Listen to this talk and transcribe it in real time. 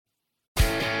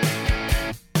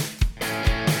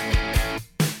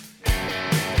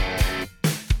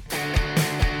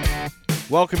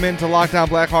Welcome into Locked On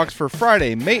Blackhawks for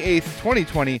Friday, May 8th,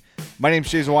 2020. My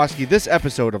name's Jay Zawaski. This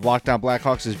episode of Locked On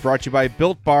Blackhawks is brought to you by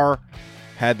Built Bar.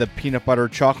 Had the peanut butter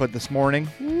chocolate this morning.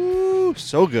 Woo,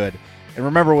 so good. And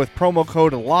remember, with promo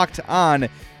code Locked On,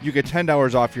 you get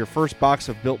 $10 off your first box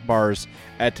of Built Bars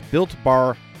at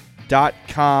BuiltBar.com.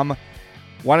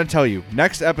 Want to tell you,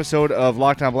 next episode of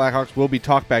Locked On Blackhawks will be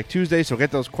Talkback Tuesday, so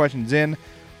get those questions in.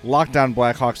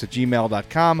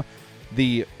 LockedOnBlackhawks@gmail.com.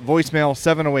 The voicemail,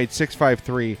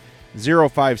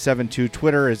 708-653-0572.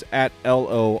 Twitter is at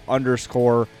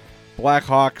 @LO_Blackhawks.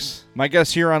 My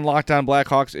guest here on Locked On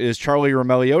Blackhawks is Charlie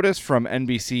Roumeliotis from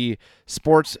NBC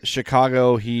Sports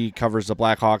Chicago. He covers the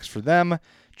Blackhawks for them.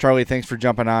 Charlie, thanks for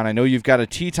jumping on. I know you've got a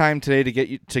tea time today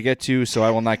to get to, so I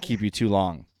will not keep you too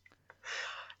long.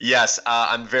 Yes,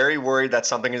 I'm very worried that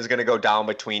something is going to go down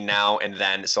between now and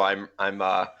then, so I'm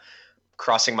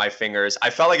crossing my fingers.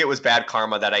 I felt like it was bad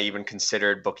karma that I even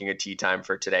considered booking a tea time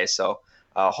for today. So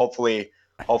hopefully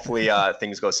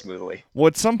things go smoothly. Well,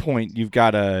 at some point you've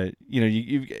got to,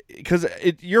 because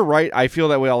you're right. I feel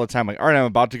that way all the time. Like, all right, I'm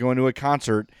about to go into a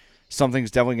concert.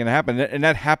 Something's definitely going to happen. And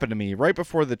that happened to me right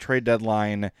before the trade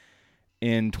deadline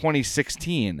in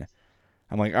 2016.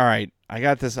 I'm like, all right, I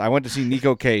got this. I went to see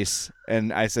Nico Case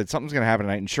and I said, something's going to happen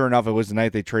tonight. And sure enough, it was the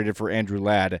night they traded for Andrew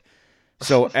Ladd.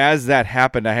 So as that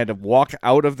happened, I had to walk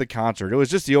out of the concert. It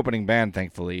was just the opening band,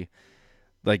 thankfully.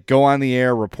 Like, go on the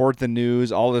air, report the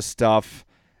news, all this stuff,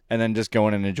 and then just go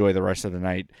in and enjoy the rest of the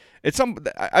night.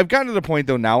 I've gotten to the point,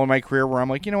 though, now in my career where I'm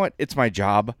like, you know what? It's my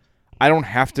job. I don't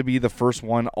have to be the first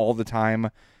one all the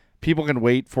time. People can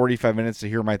wait 45 minutes to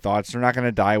hear my thoughts. They're not going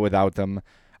to die without them.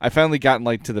 I finally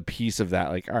gotten to the piece of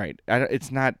that. Like, all right,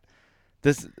 it's not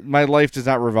this. My life does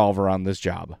not revolve around this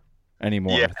job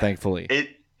anymore. Yeah, thankfully.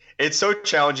 It's so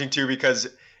challenging too, because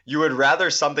you would rather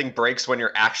something breaks when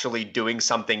you're actually doing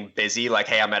something busy, like,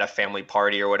 hey, I'm at a family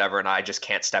party or whatever, and I just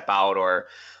can't step out.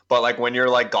 But like when you're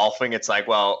like golfing, it's like,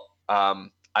 well,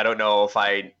 I don't know if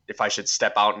I should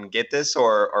step out and get this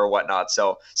or whatnot.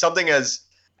 So something as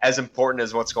important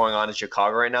as what's going on in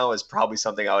Chicago right now is probably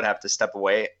something I would have to step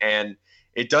away. And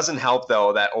it doesn't help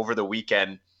though that over the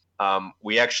weekend,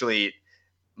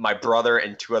 my brother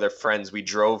and two other friends, we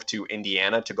drove to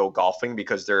Indiana to go golfing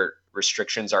because their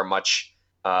restrictions are much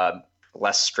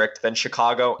less strict than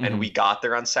Chicago. Mm-hmm. And we got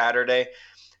there on Saturday,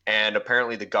 and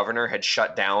apparently the governor had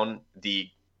shut down the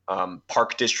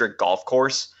Park District golf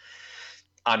course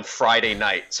on Friday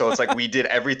night. So it's like we did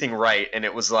everything right, and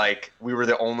it was like we were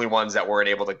the only ones that weren't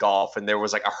able to golf, and there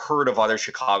was like a herd of other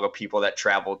Chicago people that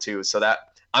traveled too. So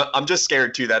that I'm just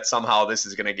scared too that somehow this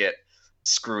is going to get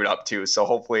screwed up too. So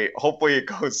hopefully it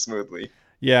goes smoothly.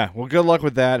 Yeah, well, good luck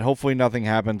with that. Hopefully nothing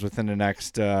happens within the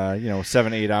next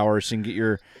 7-8 hours so you can get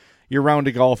your round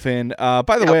of golf in.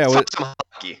 By the way, I was some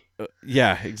hockey.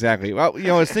 Yeah, exactly. Well,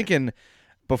 I was thinking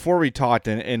before we talked,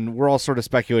 and we're all sort of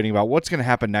speculating about what's going to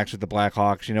happen next with the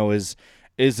Blackhawks.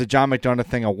 Is the John McDonough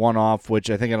thing a one-off,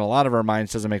 which I think in a lot of our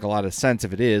minds doesn't make a lot of sense.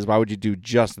 If it is, why would you do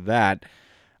just that?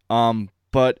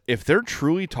 But if they're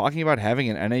truly talking about having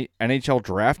an NHL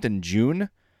draft in June,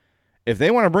 if they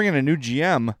want to bring in a new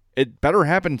GM, it better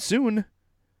happen soon.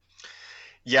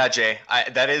 Yeah, Jay,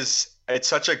 it's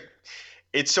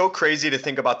so crazy to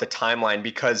think about the timeline,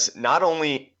 because not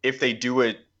only if they do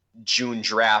a June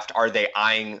draft, are they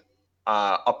eyeing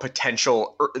a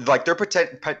potential, like they're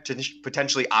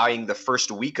potentially eyeing the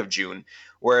first week of June,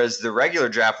 whereas the regular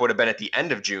draft would have been at the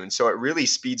end of June. So it really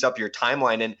speeds up your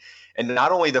timeline. And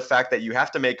not only the fact that you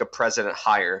have to make a president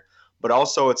hire, but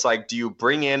also it's like, do you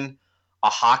bring in a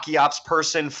hockey ops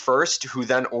person first who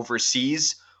then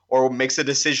oversees or makes a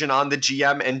decision on the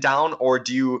GM and down? Or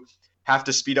do you have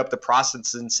to speed up the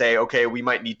process and say, okay, we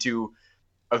might need to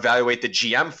evaluate the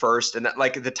GM first? And that,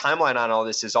 like, the timeline on all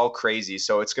this is all crazy.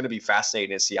 So it's going to be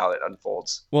fascinating to see how it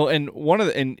unfolds. Well, and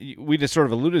we just sort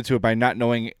of alluded to it by not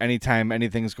knowing anytime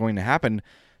anything's going to happen.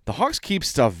 The Hawks keep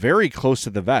stuff very close to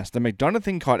the vest. The McDonough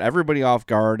thing caught everybody off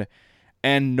guard,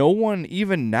 and no one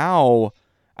even now,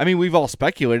 I mean, we've all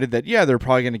speculated that, yeah, they're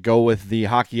probably going to go with the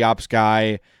hockey ops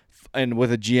guy and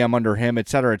with a GM under him, et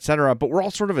cetera, but we're all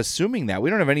sort of assuming that.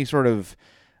 We don't have any sort of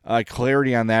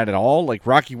clarity on that at all. Like,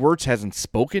 Rocky Wirtz hasn't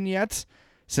spoken yet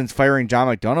since firing John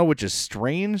McDonough, which is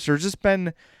strange. There's just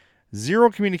been zero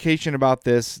communication about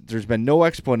this. There's been no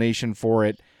explanation for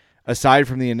it aside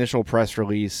from the initial press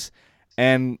release.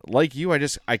 And like you,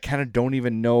 I kind of don't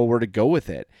even know where to go with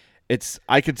it.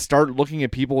 I could start looking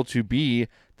at people to be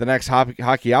the next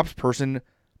hockey ops person,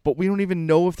 but we don't even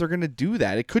know if they're going to do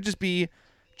that. It could just be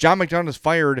John McDonough is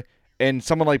fired and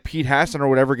someone like Pete Hassan or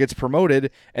whatever gets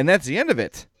promoted, and that's the end of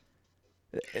it.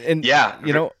 And yeah,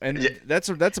 and that's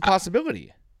a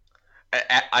possibility.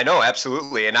 I know,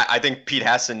 absolutely. And I think Pete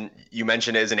Hassan, you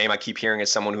mentioned, is a name I keep hearing as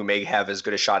someone who may have as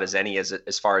good a shot as any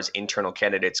as far as internal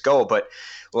candidates go. But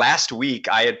last week,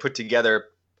 I had put together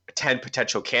 10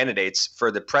 potential candidates for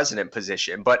the president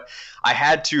position, but I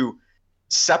had to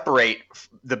separate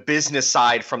the business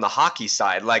side from the hockey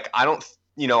side. Like, I don't,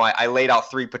 I laid out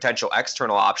 3 potential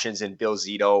external options in Bill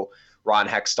Zito, Ron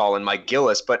Hextall, and Mike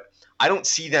Gillis, but I don't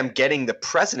see them getting the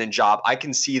president job. I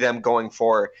can see them going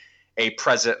for a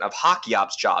president of hockey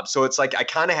ops job. So it's like I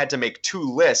kind of had to make 2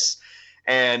 lists,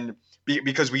 and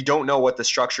because we don't know what the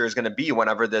structure is going to be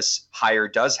whenever this hire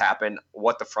does happen,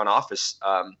 what the front office,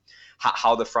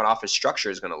 how the front office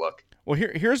structure is going to look. Well,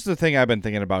 here's the thing I've been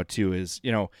thinking about too is,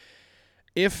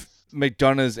 if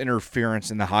McDonough's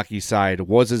interference in the hockey side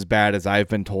was as bad as I've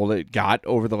been told it got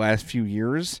over the last few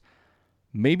years,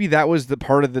 maybe that was the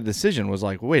part of the decision was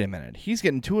like, wait a minute, he's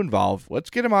getting too involved. Let's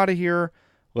get him out of here.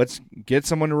 Let's get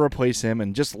someone to replace him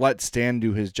and just let Stan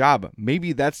do his job.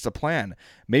 Maybe that's the plan.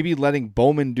 Maybe letting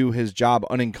Bowman do his job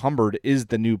unencumbered is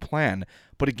the new plan.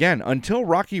 But again, until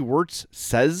Rocky Wirtz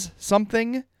says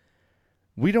something,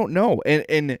 we don't know.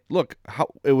 And look, how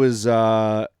it was,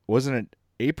 wasn't it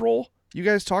April? You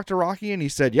guys talked to Rocky and he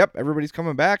said, yep, everybody's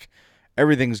coming back.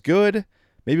 Everything's good.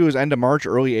 Maybe it was end of March,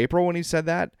 early April when he said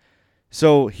that.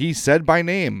 So he said by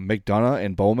name, McDonough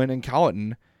and Bowman and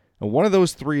Colliton. And one of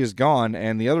those 3 is gone,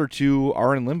 and the other 2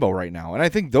 are in limbo right now. And I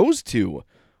think those 2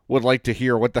 would like to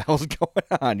hear what the hell's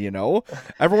going on,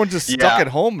 Everyone's just stuck at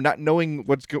home not knowing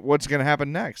what's going to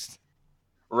happen next.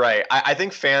 Right. I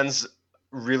think fans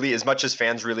really, as much as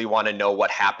fans really want to know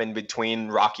what happened between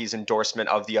Rocky's endorsement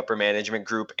of the upper management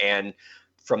group and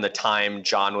from the time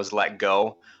John was let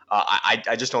go,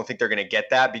 I just don't think they're going to get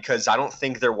that, because I don't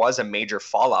think there was a major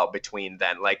fallout between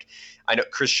then. Like, I know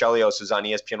Chris Chelios was on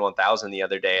ESPN 1000 the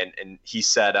other day, and he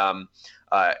said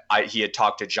he had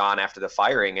talked to John after the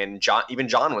firing, and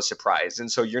John was surprised.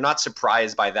 And so you're not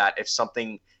surprised by that if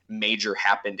something major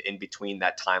happened in between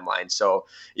that timeline. So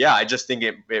yeah, I just think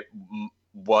it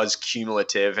was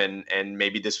cumulative, and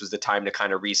maybe this was the time to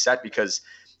kind of reset, because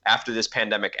after this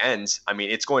pandemic ends, I mean,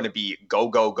 it's going to be go,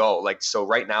 go, go. Like, so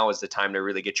right now is the time to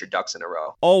really get your ducks in a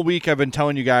row. All week I've been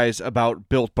telling you guys about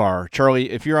Built Bar.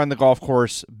 Charlie, if you're on the golf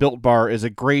course, Built Bar is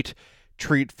a great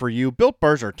treat for you. Built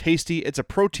Bars are tasty. It's a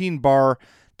protein bar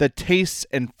that tastes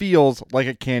and feels like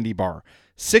a candy bar.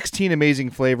 16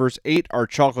 amazing flavors. 8 are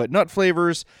chocolate nut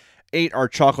flavors. 8 are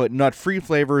chocolate nut-free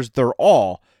flavors. They're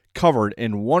all covered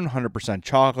in 100%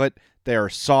 chocolate. They are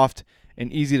soft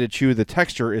and easy to chew. The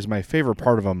texture is my favorite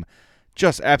part of them.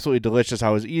 Just absolutely delicious. I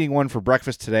was eating one for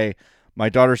breakfast today. My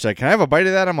daughter said, can I have a bite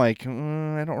of that? I'm like,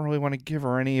 I don't really want to give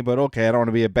her any, but okay, I don't want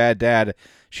to be a bad dad.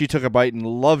 She took a bite and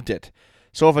loved it.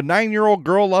 So if a 9-year-old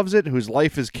girl loves it, whose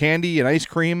life is candy and ice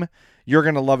cream, you're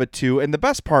going to love it too. And the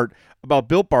best part about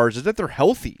Built Bars is that they're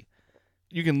healthy.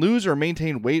 You can lose or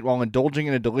maintain weight while indulging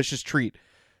in a delicious treat.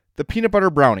 The peanut butter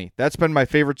brownie, that's been my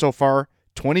favorite so far.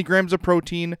 20 grams of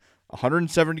protein,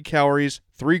 170 calories,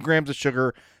 3 grams of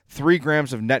sugar, 3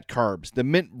 grams of net carbs. The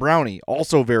mint brownie,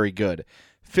 also very good.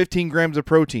 15 grams of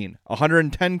protein,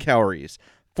 110 calories,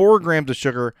 4 grams of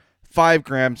sugar, 5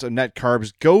 grams of net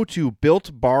carbs. Go to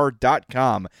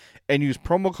BuiltBar.com and use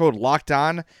promo code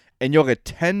LOCKEDON, and you'll get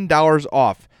 $10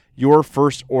 off your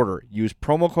first order. Use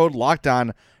promo code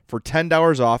LOCKEDON for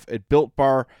 $10 off at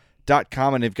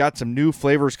BuiltBar.com, and they've got some new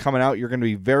flavors coming out you're going to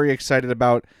be very excited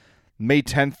about. May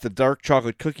 10th, the dark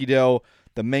chocolate cookie dough,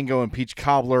 the mango and peach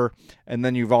cobbler, and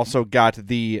then you've also got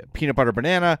the peanut butter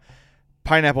banana,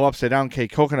 pineapple upside down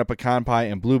cake, coconut pecan pie,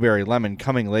 and blueberry lemon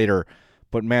coming later.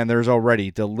 But man, there's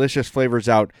already delicious flavors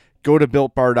out. Go to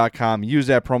BuiltBar.com, use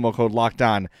that promo code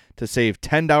LOCKEDON to save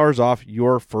 $10 off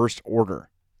your first order.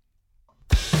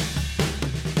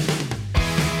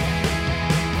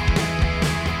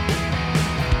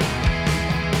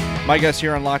 My guest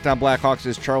here on Locked On Blackhawks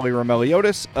is Charlie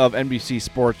Roumeliotis of NBC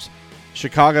Sports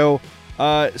Chicago.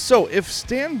 So if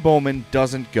Stan Bowman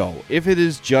doesn't go, if it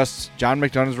is just John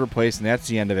McDonough's replaced and that's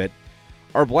the end of it,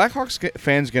 are Blackhawks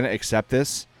fans going to accept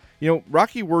this?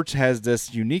 Rocky Wirtz has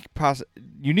this unique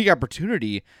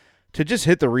opportunity to just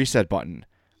hit the reset button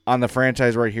on the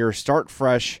franchise right here, start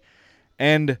fresh.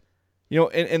 And,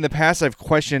 in the past I've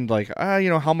questioned,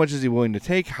 how much is he willing to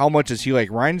take? How much is he like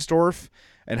Reinsdorf?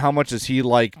 And how much is he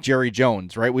like Jerry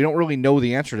Jones, right? We don't really know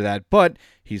the answer to that, but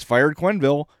he's fired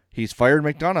Quenneville. He's fired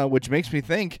McDonough, which makes me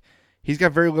think he's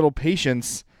got very little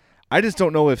patience. I just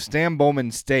don't know if Stan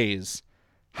Bowman stays,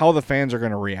 how the fans are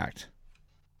going to react.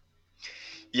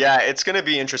 Yeah, it's going to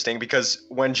be interesting because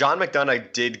when John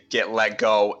McDonough did get let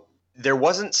go, there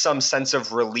wasn't some sense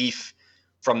of relief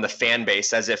from the fan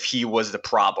base as if he was the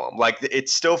problem. Like, it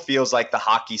still feels like the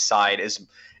hockey side is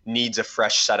needs a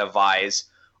fresh set of eyes,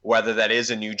 whether that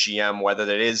is a new GM, whether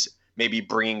that is maybe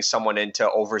bringing someone in to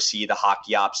oversee the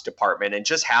hockey ops department and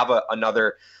just have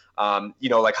another,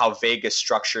 like how Vegas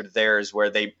structured theirs, where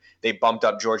they bumped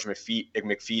up George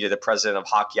McPhee to the president of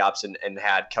hockey ops and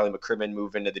had Kelly McCrimmon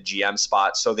move into the GM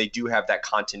spot. So they do have that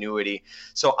continuity.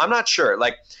 So I'm not sure.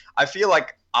 Like, I feel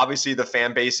like obviously the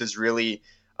fan base is really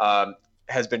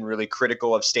has been really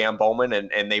critical of Stan Bowman,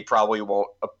 and they probably won't.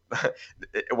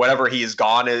 Whenever he is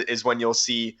gone is when you'll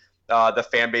see the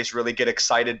fan base really get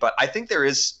excited. But I think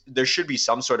there should be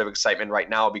some sort of excitement right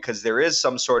now, because there is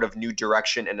some sort of new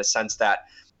direction, in a sense that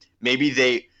maybe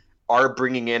they are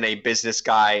bringing in a business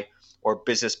guy or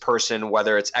business person,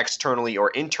 whether it's externally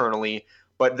or internally,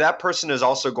 but that person is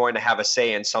also going to have a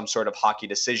say in some sort of hockey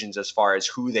decisions as far as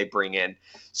who they bring in.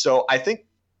 So I think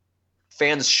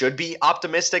fans should be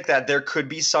optimistic that there could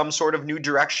be some sort of new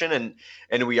direction,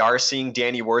 and we are seeing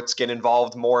Danny Wirtz get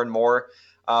involved more and more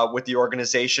with the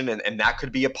organization, and that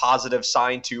could be a positive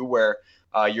sign too, where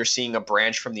you're seeing a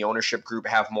branch from the ownership group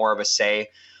have more of a say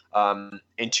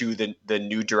into the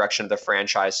new direction of the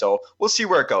franchise. So we'll see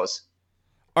where it goes.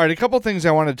 All right, a couple things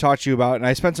I wanted to talk to you about, and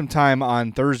I spent some time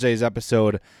on Thursday's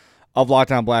episode of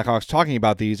Locked On Blackhawks talking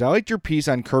about these. I liked your piece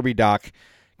on Kirby Dach,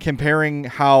 comparing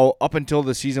how up until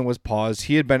the season was paused,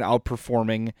 he had been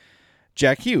outperforming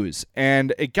Jack Hughes.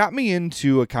 And it got me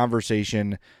into a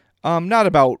conversation, not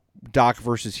about Dach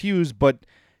versus Hughes, but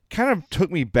kind of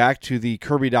took me back to the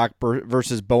Kirby Dach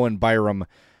versus Bowen Byram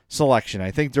selection.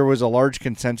 I think there was a large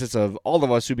consensus of all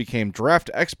of us who became draft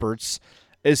experts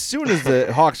as soon as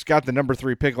the Hawks got the number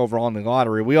 3 pick overall in the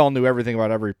lottery. We all knew everything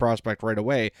about every prospect right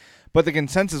away, but the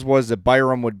consensus was that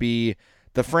Byram would be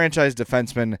the franchise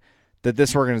defenseman that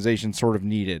this organization sort of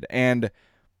needed. And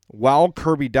while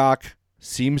Kirby Dach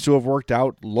seems to have worked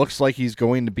out, looks like he's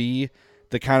going to be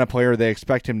the kind of player they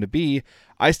expect him to be,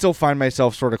 I still find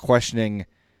myself sort of questioning,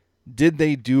 did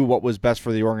they do what was best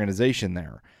for the organization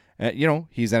there?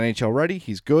 He's NHL ready.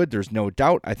 He's good. There's no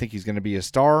doubt. I think he's going to be a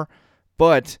star.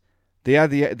 But they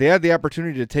had the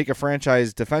opportunity to take a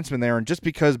franchise defenseman there, and just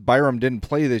because Byram didn't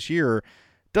play this year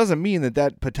doesn't mean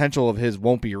that potential of his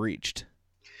won't be reached.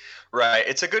 Right.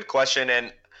 It's a good question,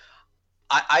 and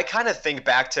I kind of think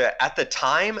back to, at the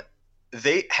time,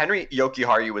 Henri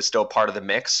Jokiharju was still part of the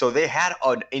mix, so they had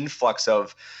an influx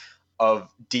of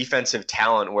defensive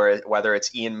talent, whether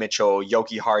it's Ian Mitchell,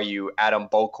 Jokiharju, Adam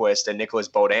Boqvist, and Nicholas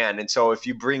Baudin. And so if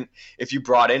you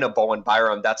brought in a Bowen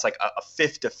Byram, that's like a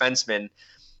fifth defenseman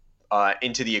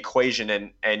into the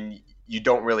equation, and you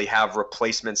don't really have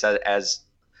replacements as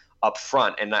up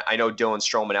front. And I know Dylan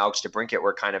Strome and Alex DeBrincat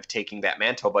were kind of taking that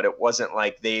mantle, but it wasn't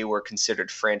like they were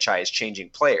considered franchise-changing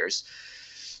players.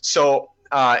 So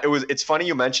it's funny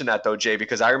you mentioned that, though, Jay,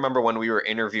 because I remember when we were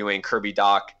interviewing Kirby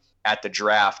Dach at the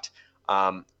draft,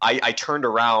 I turned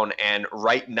around, and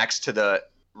right next to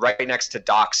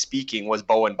Dach speaking was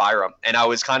Bowen Byram, and I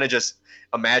was kind of just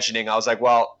imagining. I was like,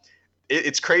 well,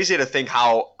 it's crazy to think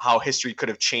how history could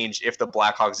have changed if the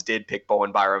Blackhawks did pick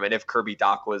Bowen Byram and if Kirby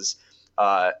Dach was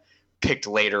picked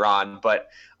later on. But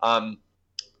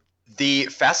the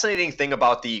fascinating thing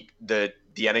about the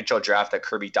NHL draft that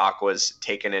Kirby Dach was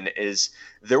taken in is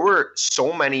there were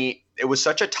so many. It was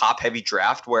such a top-heavy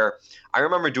draft where I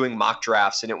remember doing mock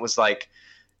drafts, and it was like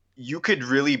you could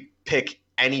really pick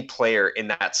any player in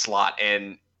that slot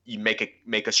and you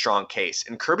make a strong case.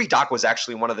 And Kirby Dach was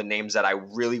actually one of the names that I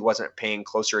really wasn't paying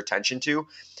closer attention to.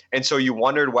 And so you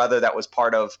wondered whether that was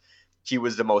part of he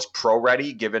was the most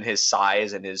pro-ready given his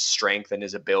size and his strength and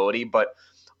his ability. But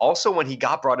also when he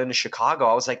got brought into Chicago,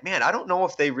 I was like, man, I don't know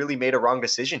if they really made a wrong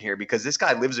decision here, because this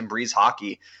guy lives and breathes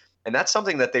hockey. And that's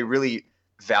something that they really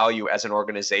value as an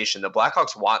organization. The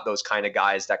Blackhawks want those kind of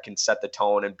guys that can set the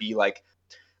tone and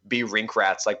be rink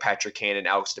rats like Patrick Kane and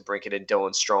Alex DeBrincat and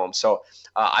Dylan Strome. So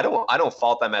I don't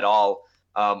fault them at all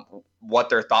what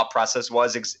their thought process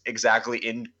was exactly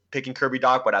in picking Kirby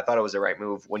Dach, but I thought it was the right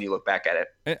move when you look back at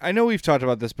it. I know we've talked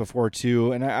about this before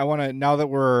too, and I want to, now that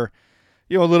we're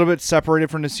a little bit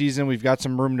separated from the season, we've got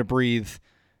some room to breathe.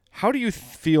 How do you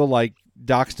feel like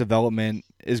Dach's development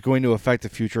is going to affect the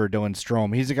future of Dylan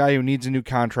Strome? He's a guy who needs a new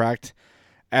contract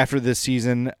after this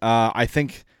season. I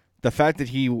think the fact that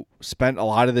he spent a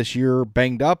lot of this year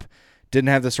banged up, didn't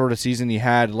have the sort of season he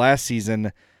had last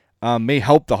season, may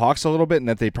help the Hawks a little bit, and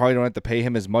that they probably don't have to pay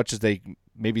him as much as they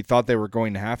maybe thought they were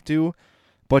going to have to.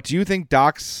 But do you think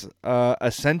Dach's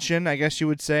ascension, I guess you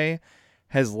would say,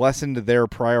 has lessened their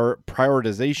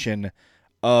prioritization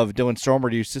of Dylan Strome, or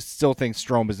do you still think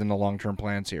Strome is in the long-term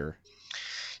plans here?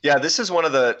 Yeah, this is one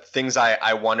of the things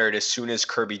I wondered as soon as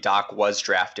Kirby Dach was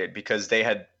drafted, because they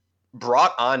had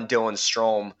brought on Dylan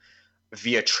Strome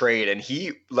via trade, and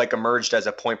he like emerged as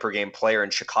a point per game player in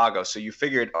Chicago. So you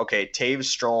figured, okay, Taves,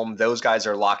 Strome, those guys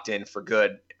are locked in for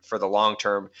good for the long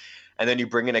term. And then you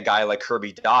bring in a guy like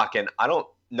Kirby Dach, and I don't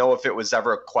know if it was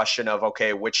ever a question of,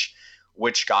 okay, which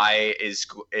guy is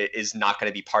not going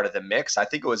to be part of the mix. I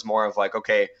think it was more of like,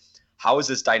 okay, how is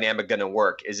this dynamic going to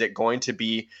work? Is it going to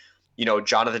be,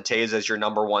 Jonathan Toews as your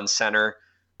number one center,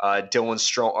 Dylan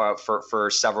Strome for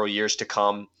several years to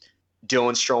come,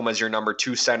 Dylan Strome as your number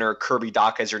two center, Kirby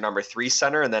Dach as your number three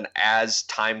center, and then as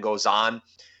time goes on,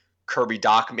 Kirby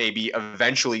Dach maybe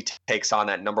eventually takes on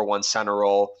that number one center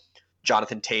role.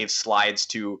 Jonathan Toews slides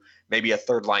to maybe a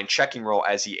third line checking role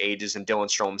as he ages, and Dylan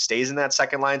Strome stays in that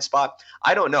second line spot.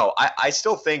 I don't know. I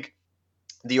still think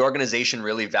the organization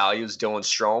really values Dylan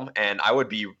Strome, and I would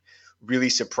be really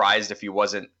surprised if he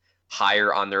wasn't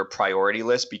higher on their priority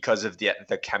list because of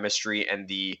the chemistry and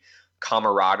the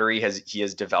camaraderie he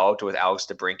has developed with Alex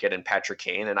DeBrincat and Patrick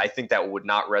Kane. And I think that would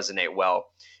not resonate well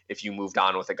if you moved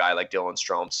on with a guy like Dylan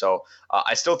Strome. So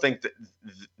I still think that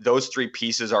those three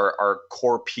pieces are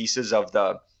core pieces of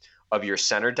your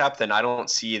center depth, and I don't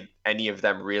see any of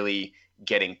them really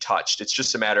getting touched. It's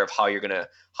just a matter of how you're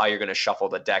gonna shuffle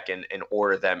the deck and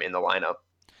order them in the lineup.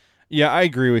 Yeah, I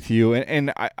agree with you,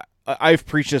 and I've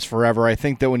preached this forever. I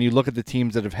think that when you look at the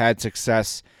teams that have had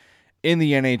success in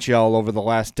the NHL over the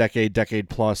last decade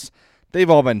plus, they've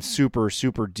all been super,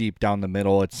 super deep down the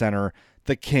middle at center.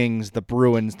 The Kings, the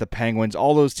Bruins, the Penguins,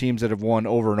 all those teams that have won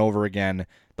over and over again,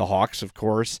 the Hawks, of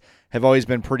course, have always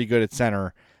been pretty good at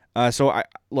center. So,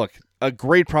 look, a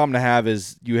great problem to have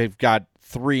is you have got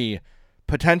three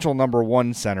potential number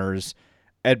one centers.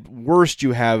 At worst,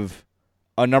 you have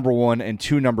a number one and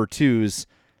two number twos.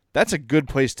 That's a good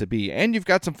place to be. And you've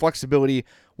got some flexibility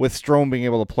with Strome being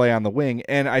able to play on the wing.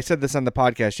 And I said this on the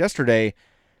podcast yesterday,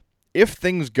 if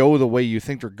things go the way you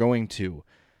think they're going to,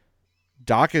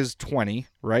 Dach is 20,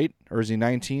 right? Or is he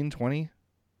 19, 20?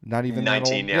 Not even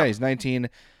 19, that old? Yeah, he's 19.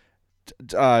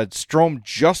 Strome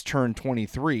just turned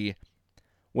 23.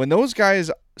 When those guys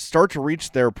start to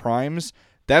reach their primes,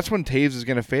 that's when Toews is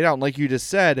going to fade out. And like you just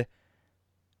said,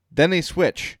 then they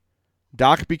switch.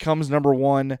 Dach becomes number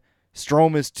one,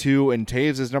 Strome is two, and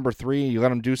Toews is number three. You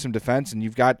let him do some defense, and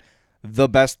you've got the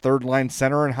best third-line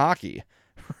center in hockey.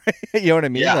 You know what I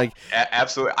mean? Yeah,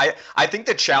 absolutely. I think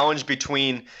the challenge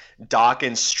between Dach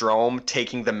and Strome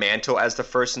taking the mantle as the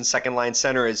first and second line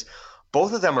center is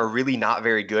both of them are really not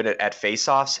very good at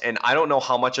faceoffs, and I don't know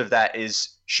how much of that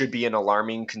should be an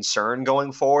alarming concern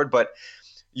going forward, but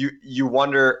you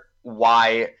wonder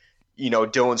why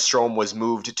Dylan Strome was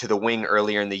moved to the wing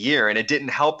earlier in the year, and it didn't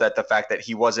help that the fact that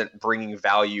he wasn't bringing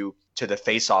value to the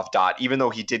faceoff dot, even though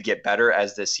he did get better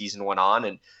as the season went on,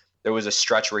 and there was a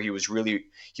stretch where he was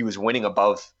winning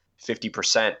above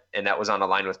 50%, and that was on a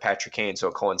line with Patrick Kane, so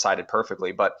it coincided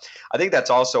perfectly. But I think that's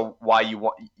also why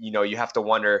you have to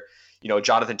wonder.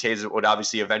 Jonathan Toews would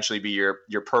obviously eventually be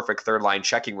your perfect third line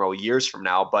checking role years from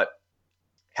now, but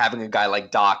having a guy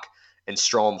like Dach and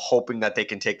Strome, hoping that they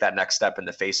can take that next step in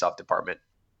the faceoff department.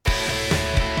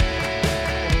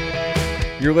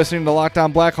 You're listening to Locked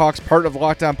On Blackhawks, part of the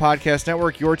Locked On Podcast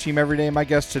Network, your team every day. My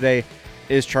guest today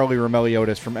is Charlie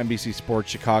Roumeliotis from NBC Sports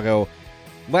Chicago.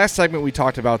 Last segment, we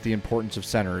talked about the importance of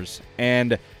centers,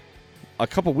 and a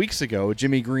couple weeks ago,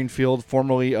 Jimmy Greenfield,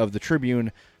 formerly of the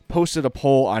Tribune, posted a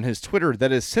poll on his Twitter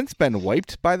that has since been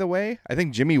wiped, by the way. I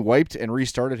think Jimmy wiped and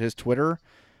restarted his Twitter.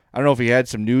 I don't know if he had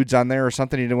some nudes on there or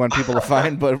something he didn't want people to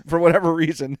find, but for whatever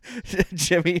reason,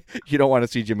 Jimmy, you don't want to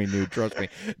see Jimmy nude, trust me.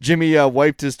 Jimmy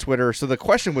wiped his Twitter, so the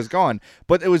question was gone.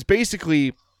 But it was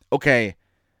basically, okay,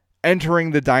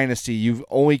 entering the dynasty, you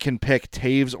only can pick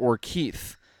Toews or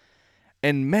Keith.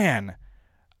 And man,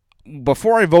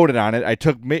 before I voted on it,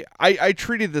 I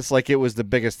treated this like it was the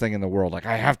biggest thing in the world. Like,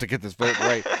 I have to get this vote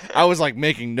right. I was like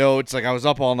making notes, like I was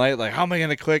up all night, like how am I going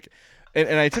to click?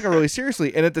 And I took it really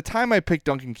seriously. And at the time, I picked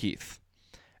Duncan Keith.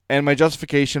 And my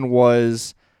justification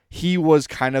was he was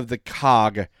kind of the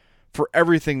cog for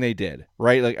everything they did,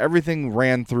 right? Like everything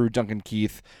ran through Duncan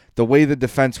Keith. The way the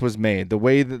defense was made, the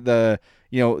way that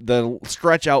the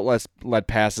stretch outlet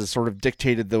passes sort of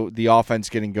dictated the offense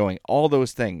getting going. All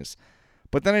those things.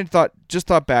 But then I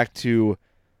thought back to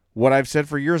what I've said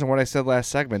for years and what I said last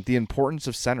segment, the importance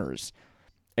of centers.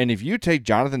 And if you take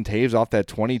Jonathan Toews off that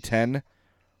 2010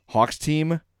 Hawks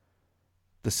team,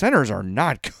 the centers are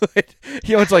not good.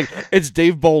 It's like it's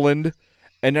Dave Bolland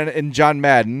and John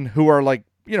Madden, who are like,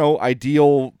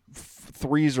 ideal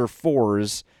threes or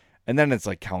fours, and then it's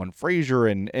like Colin Fraser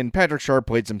and Patrick Sharp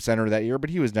played some center that year, but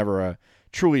he was never a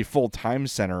truly full-time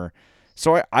center.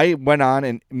 So I went on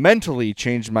and mentally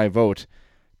changed my vote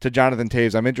to Jonathan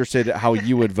Toews. I'm interested how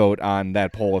you would vote on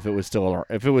that poll if it was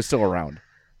still around.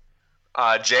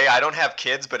 Jay, I don't have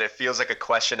kids, but it feels like a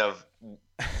question of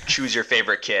choose your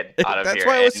favorite kid out of That's here. That's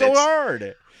why it was so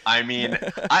hard. I mean,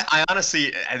 I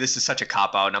honestly, and this is such a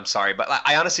cop out, and I'm sorry, but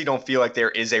I honestly don't feel like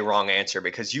there is a wrong answer,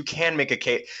 because you can make a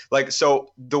case. Like,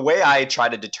 so the way I try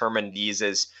to determine these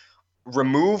is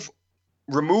remove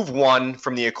one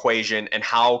from the equation, and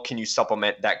how can you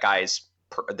supplement that guy's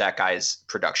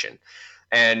production.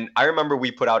 And I remember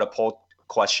we put out a poll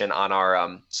question on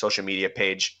our social media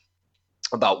page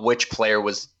about which player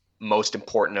was most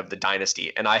important of the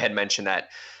dynasty. And I had mentioned that,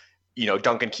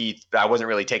 Duncan Keith, I wasn't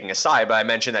really taking a side, but I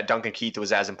mentioned that Duncan Keith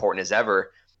was as important as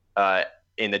ever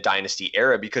in the dynasty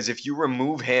era, because if you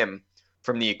remove him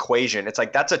from the equation, it's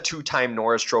like that's a 2-time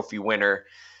Norris Trophy winner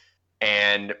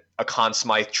and a Conn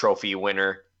Smythe Trophy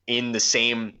winner in the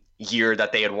same year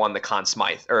that they had won the Conn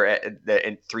Smythe, or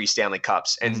in 3 Stanley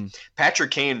Cups. And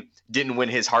Patrick Kane didn't win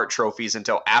his Hart trophies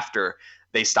until after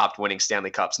they stopped winning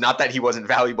Stanley Cups. Not that he wasn't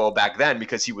valuable back then,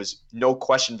 because he was no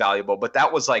question valuable, but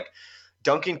that was like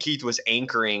Duncan Keith was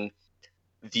anchoring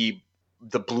the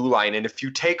blue line. And if you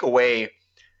take away,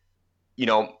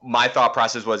 my thought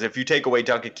process was, if you take away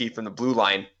Duncan Keith from the blue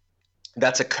line,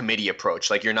 that's a committee approach.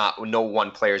 Like, no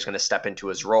one player is going to step into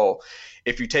his role.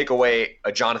 If you take away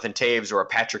a Jonathan Toews or a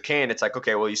Patrick Kane, it's like,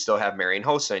 okay, well, you still have Marian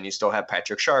Hossa, and you still have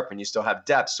Patrick Sharp, and you still have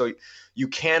depth. So you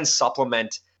can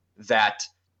supplement that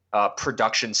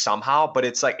production somehow, but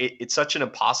it's like it's such an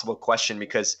impossible question,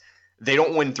 because they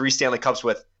don't win 3 Stanley Cups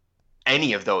with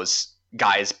any of those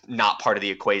guys not part of the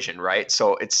equation, right?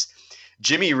 So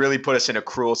Jimmy really put us in a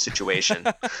cruel situation.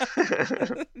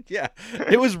 Yeah,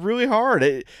 it was really hard.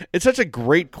 It's such a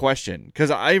great question,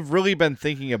 because I've really been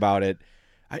thinking about it.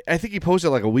 I think he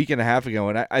posted like a week and a half ago,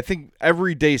 and I think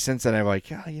every day since then I'm like,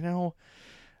 yeah,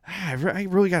 I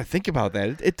really got to think about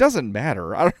that. It doesn't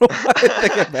matter. I don't know why I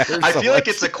think it matters. I feel like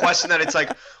it's a question that it's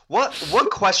like, what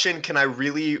question can I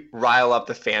really rile up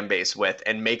the fan base with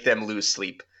and make them lose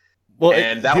sleep? Well,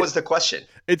 and that was the question.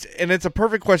 It's a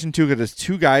perfect question too, because it's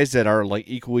 2 guys that are like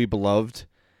equally beloved.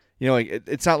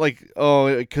 It's not like,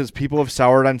 because people have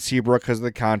soured on Seabrook because of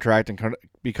the contract and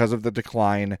because of the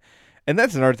decline. And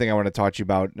that's another thing I want to talk to you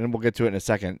about, and we'll get to it in a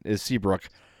second, is Seabrook.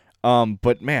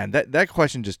 But man, that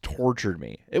question just tortured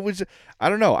me. It was, I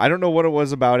don't know what it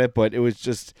was about it, but it was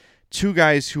just 2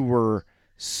 guys who were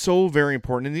so very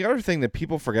important. And the other thing that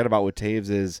people forget about with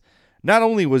Toews is, not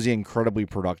only was he incredibly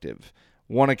productive,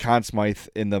 won a Conn Smythe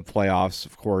in the playoffs,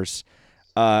 of course,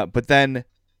 but then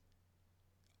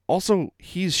also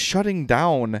he's shutting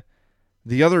down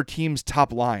the other team's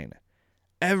top line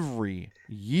every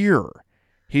year.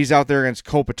 He's out there against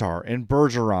Kopitar and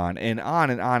Bergeron and on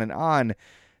and on and on.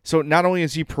 So not only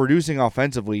is he producing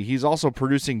offensively, he's also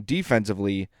producing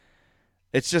defensively.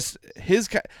 It's just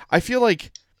I feel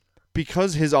like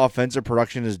because his offensive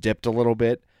production has dipped a little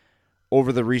bit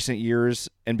over the recent years,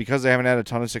 and because they haven't had a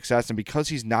ton of success, and because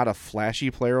he's not a flashy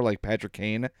player like Patrick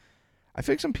Kane, I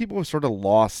think some people have sort of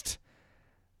lost.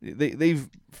 They've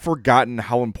forgotten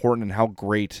how important and how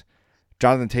great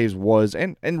Jonathan Toews was,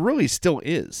 and really still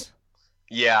is.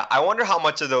 Yeah, I wonder how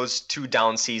much of those 2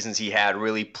 down seasons he had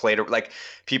really played. Like,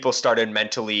 people started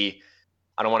mentally,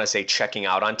 I don't want to say checking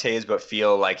out on Toews, but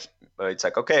feel like it's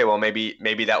like, okay, well,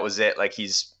 maybe that was it. Like,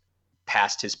 he's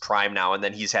past his prime now, and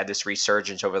then he's had this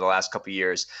resurgence over the last couple of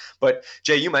years. But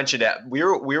Jay, you mentioned it. We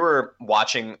were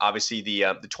watching obviously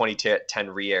the 2010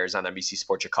 re-airs on NBC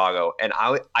Sports Chicago, and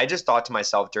I just thought to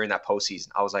myself during that postseason,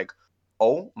 I was like,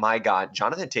 oh my God,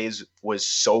 Jonathan Toews was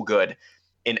so good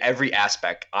in every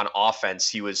aspect. On offense,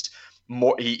 he was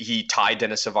more. He tied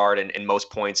Dennis Savard in most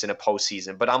points in a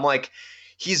postseason. But I'm like,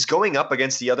 he's going up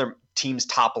against the other team's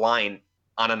top line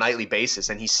on a nightly basis,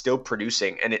 and he's still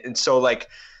producing. And so like,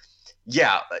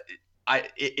 yeah,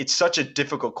 it's such a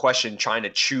difficult question trying to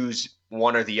choose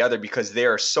one or the other, because they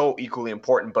are so equally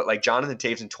important. But like, Jonathan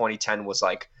Toews in 2010 was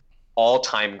like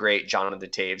all-time great Jonathan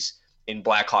Toews in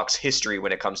Blackhawks history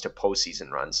when it comes to postseason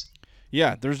runs.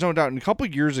 Yeah, there's no doubt. And a couple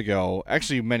of years ago,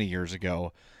 actually many years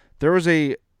ago, there was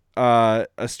a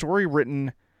story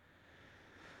written.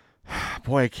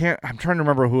 Boy, I'm trying to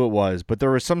remember who it was, but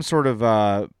there was some sort of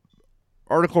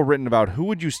article written about who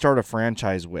would you start a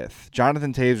franchise with,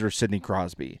 Jonathan Toews or Sidney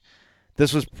Crosby.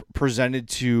 This was presented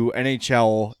to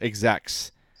NHL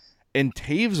execs, and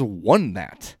Toews won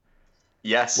that.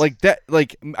 Yes. Like that.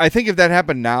 Like, I think if that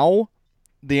happened now,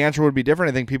 the answer would be different.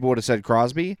 I think people would have said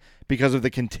Crosby because of the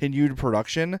continued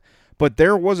production. But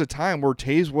there was a time where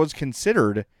Toews was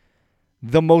considered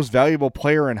the most valuable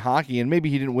player in hockey, and maybe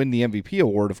he didn't win the MVP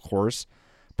award, of course.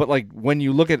 But like, when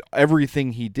you look at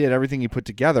everything he did, everything he put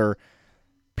together,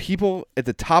 people at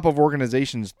the top of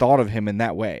organizations thought of him in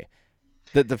that way.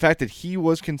 That the fact that he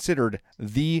was considered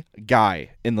the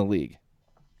guy in the league.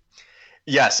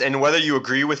 Yes, and whether you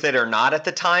agree with it or not at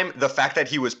the time, the fact that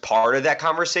he was part of that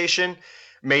conversation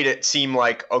made it seem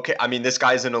like, okay, I mean, this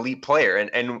guy's an elite player.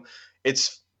 And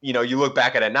it's, you look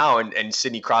back at it now, and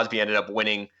Sidney Crosby ended up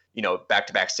winning,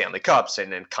 back-to-back Stanley Cups,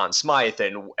 and then Conn Smythe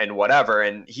and whatever.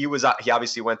 And he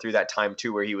obviously went through that time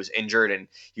too where he was injured and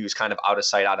he was kind of out of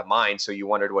sight, out of mind. So you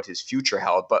wondered what his future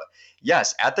held. But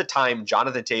yes, at the time,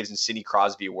 Jonathan Toews and Sidney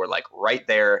Crosby were like right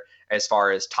there as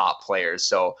far as top players.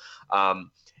 So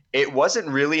it wasn't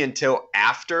really until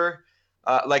after,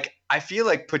 I feel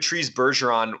like Patrice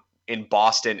Bergeron in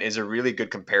Boston is a really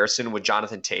good comparison with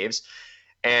Jonathan Toews.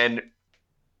 And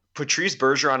Patrice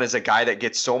Bergeron is a guy that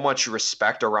gets so much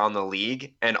respect around the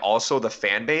league and also the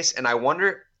fan base. And I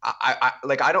wonder,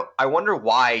 I wonder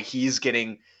why he's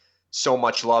getting so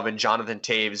much love and Jonathan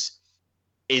Toews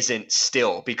isn't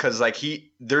still, because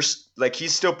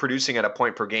he's still producing at a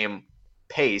point per game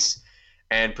pace,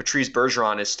 and Patrice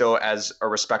Bergeron is still as a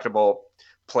respectable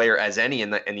player as any in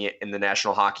the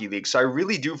National Hockey League. So I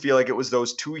really do feel like it was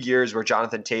those 2 years where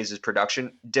Jonathan Toews'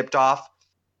 production dipped off,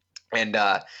 and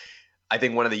I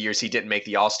think one of the years he didn't make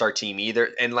the All-Star team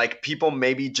either. And people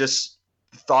maybe just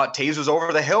thought Toews was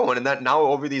over the hill, and that now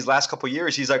over these last couple of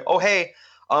years, he's like, oh hey,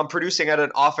 I'm producing at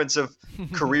an offensive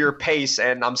career pace,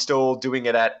 and I'm still doing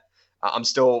it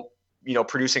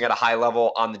producing at a high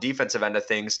level on the defensive end of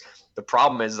things. The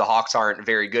problem is the Hawks aren't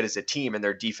very good as a team, and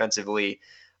they're defensively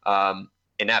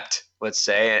inept, let's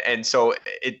say. And so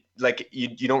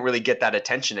you don't really get that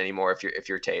attention anymore if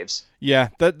you're Toews. Yeah,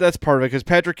 that's part of it, because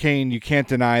Patrick Kane, you can't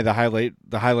deny the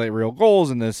highlight reel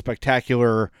goals and the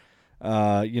spectacular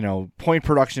point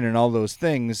production and all those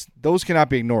things. Those cannot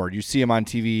be ignored. You see him on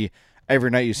TV every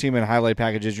night. You see him in highlight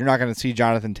packages. You're not going to see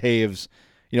Jonathan Toews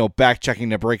back checking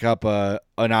to break up an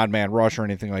odd man rush or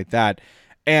anything like that.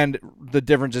 And the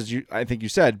difference is, I think you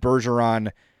said,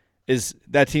 Bergeron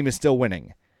that team is still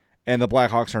winning, and the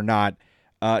Blackhawks are not.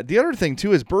 The other thing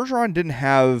too is Bergeron didn't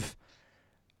have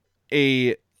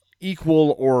a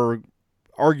equal or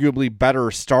arguably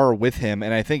better star with him,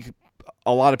 and I think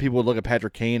a lot of people would look at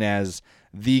Patrick Kane as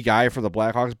the guy for the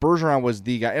Blackhawks. Bergeron was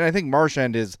the guy, and I think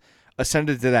Marchand is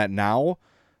ascended to that now.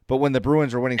 But when the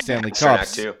Bruins were winning Stanley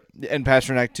Cups, and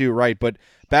Pastrnak too, right? But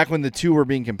back when the two were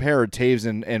being compared, Toews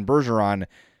and Bergeron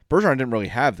didn't really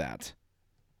have that.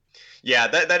 Yeah,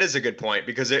 that is a good point,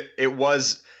 because it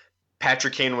was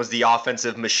Patrick Kane was the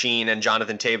offensive machine and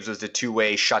Jonathan Toews was the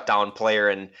two-way shutdown player,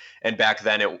 and back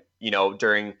then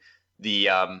during the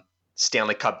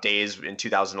Stanley Cup days in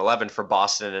 2011 for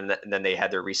Boston, and then they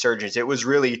had their resurgence. It was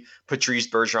really Patrice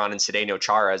Bergeron and Zdeno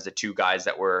Chara as the two guys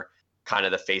that were kind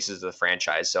of the faces of the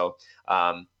franchise. So,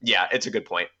 yeah, it's a good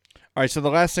point. All right, so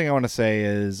the last thing I want to say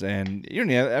is, and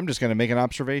I'm just going to make an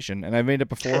observation, and I've made it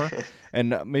before,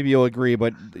 and maybe you'll agree,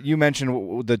 but you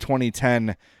mentioned the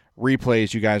 2010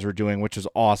 replays you guys were doing, which is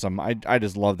awesome. I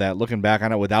just love that. Looking back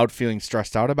on it without feeling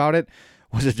stressed out about it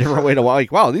was a different way to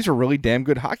wow, these are really damn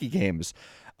good hockey games.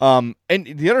 And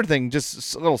the other thing,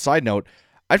 just a little side note,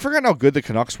 I'd forgotten how good the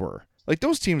Canucks were.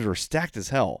 Those teams were stacked as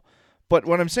hell. But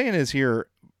what I'm saying is here,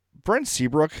 Brent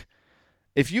Seabrook,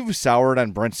 if you've soured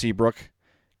on Brent Seabrook,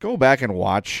 go back and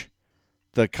watch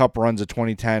the Cup runs of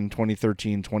 2010,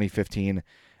 2013, 2015,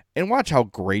 and watch how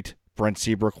great Brent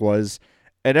Seabrook was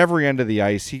at every end of the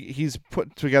ice. He's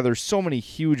put together so many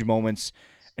huge moments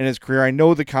in his career. I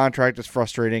know the contract is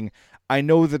frustrating. I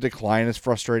know the decline is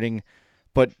frustrating.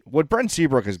 But what Brent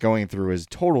Seabrook is going through is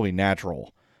totally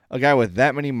natural. A guy with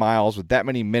that many miles, with that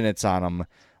many minutes on him,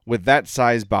 with that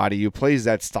size body, who plays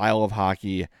that style of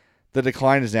hockey, the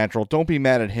decline is natural. Don't be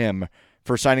mad at him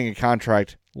for signing a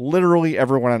contract. Literally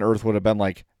everyone on earth would have been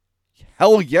like,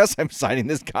 hell yes, I'm signing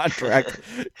this contract.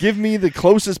 Give me the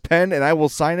closest pen and I will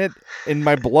sign it in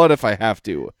my blood if I have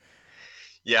to.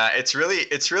 Yeah, it's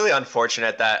really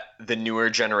unfortunate that the newer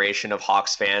generation of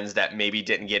Hawks fans that maybe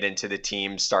didn't get into the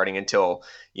team starting until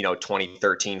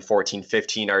 2013, 14,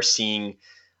 15 are seeing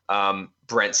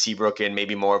Brent Seabrook in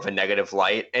maybe more of a negative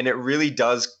light. And it really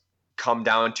does come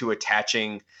down to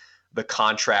attaching the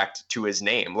contract to his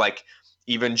name.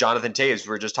 Even Jonathan Toews,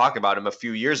 we were just talking about him a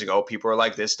few years ago. People were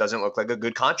like, this doesn't look like a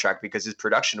good contract because his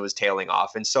production was tailing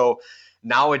off. And so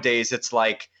nowadays it's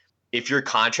like, if your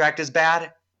contract is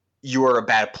bad, you are a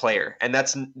bad player. And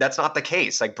that's not the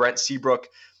case. Brent Seabrook,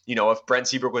 if Brent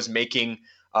Seabrook was making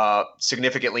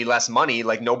significantly less money,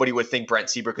 nobody would think Brent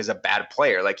Seabrook is a bad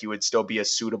player. He would still be a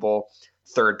suitable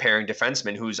third pairing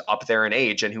defenseman who's up there in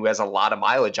age and who has a lot of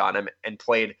mileage on him and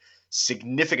played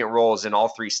significant roles in all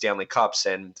 3 Stanley Cups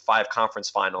and 5 conference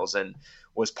finals and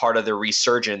was part of the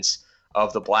resurgence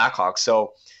of the Blackhawks.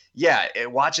 So yeah,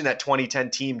 watching that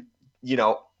 2010 team,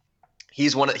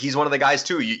 he's one of the guys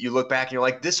too. You look back and you're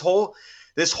like, this whole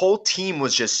team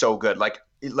was just so good. Like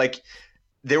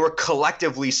they were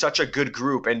collectively such a good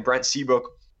group, and Brent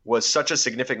Seabrook was such a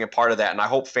significant part of that. And I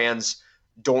hope fans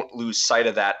don't lose sight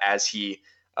of that as he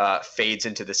fades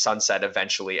into the sunset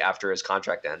eventually after his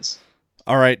contract ends.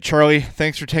 All right, Charlie,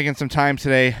 thanks for taking some time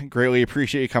today. Greatly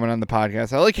appreciate you coming on the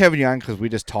podcast. I like having you on because we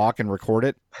just talk and record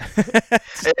it.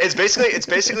 It's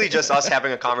basically just us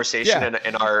having a conversation,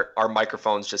 and our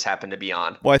microphones just happen to be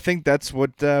on. Well, I think that's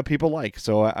what people like.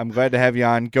 So I'm glad to have you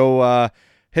on. Go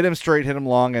hit him straight, hit him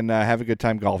long, and have a good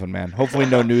time golfing, man. Hopefully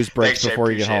no news breaks Thanks,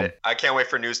 before you get home. I can't wait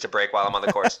for news to break while I'm on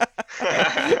the course.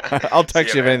 I'll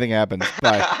text you if anything happens.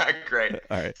 Bye. Great.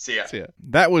 All right. See ya.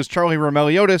 That was Charlie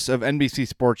Roumeliotis of NBC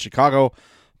Sports Chicago.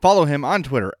 Follow him on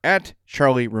Twitter at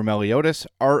Charlie Roumeliotis,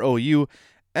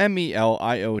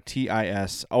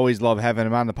 ROUMELIOTIS. Always love having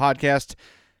him on the podcast.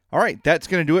 All right, that's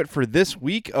going to do it for this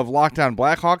week of Locked On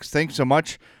Blackhawks. Thanks so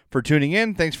much for tuning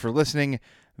in. Thanks for listening.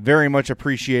 Very much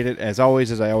appreciate it. As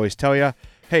always, as I always tell you,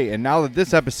 hey, and now that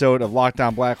this episode of Locked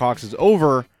On Blackhawks is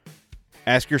over,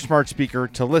 ask your smart speaker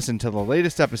to listen to the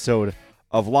latest episode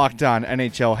of Locked On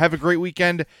NHL. Have a great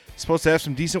weekend. Supposed to have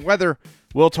some decent weather.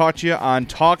 We'll talk to you on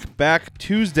Talk Back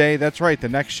Tuesday. That's right. The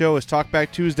next show is Talk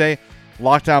Back Tuesday.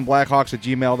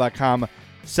 LockedOnBlackhawks@gmail.com.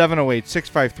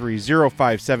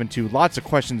 708-653-0572. Lots of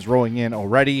questions rolling in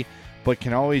already, but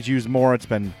can always use more. It's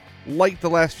been light the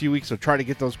last few weeks, so try to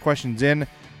get those questions in.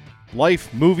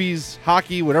 Life, movies,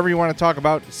 hockey, whatever you want to talk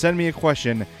about, send me a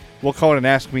question. We'll call it an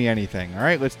Ask Me Anything. All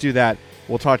right, let's do that.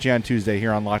 We'll talk to you on Tuesday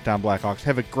here on Locked On Blackhawks.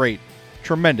 Have a great,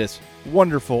 tremendous,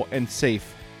 wonderful, and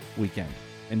safe weekend.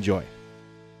 Enjoy.